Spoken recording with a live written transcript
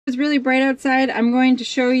It's really bright outside. I'm going to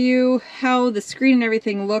show you how the screen and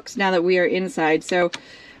everything looks now that we are inside. So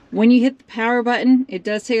when you hit the power button, it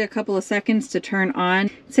does take a couple of seconds to turn on.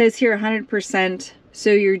 It says here 100%.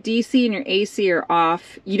 So your DC and your AC are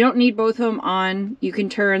off. You don't need both of them on. You can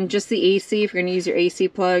turn just the AC if you're gonna use your AC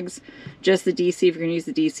plugs, just the DC if you're gonna use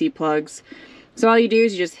the DC plugs. So all you do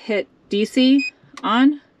is you just hit DC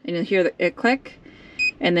on and you'll hear it click,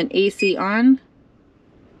 and then AC on,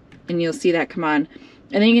 and you'll see that come on.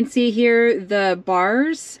 And then you can see here the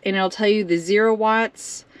bars, and it'll tell you the 0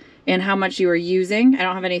 watts and how much you are using. I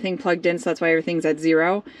don't have anything plugged in, so that's why everything's at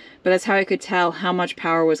 0, but that's how I could tell how much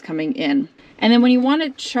power was coming in. And then when you want to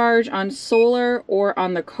charge on solar or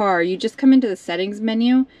on the car, you just come into the settings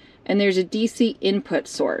menu, and there's a DC input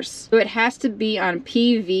source. So it has to be on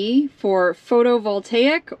PV for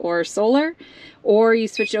photovoltaic or solar, or you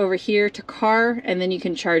switch over here to car, and then you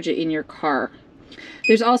can charge it in your car.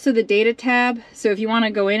 There's also the data tab, so if you want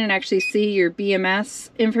to go in and actually see your BMS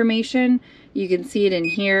information, you can see it in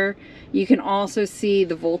here. You can also see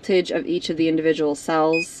the voltage of each of the individual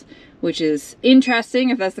cells, which is interesting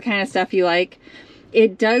if that's the kind of stuff you like.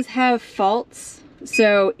 It does have faults,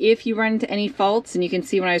 so if you run into any faults, and you can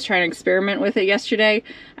see when I was trying to experiment with it yesterday,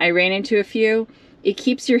 I ran into a few, it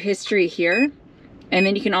keeps your history here. And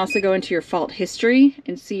then you can also go into your fault history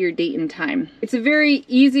and see your date and time. It's a very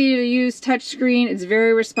easy to use touchscreen. It's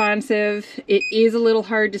very responsive. It is a little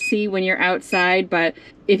hard to see when you're outside, but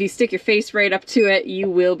if you stick your face right up to it, you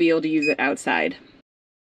will be able to use it outside.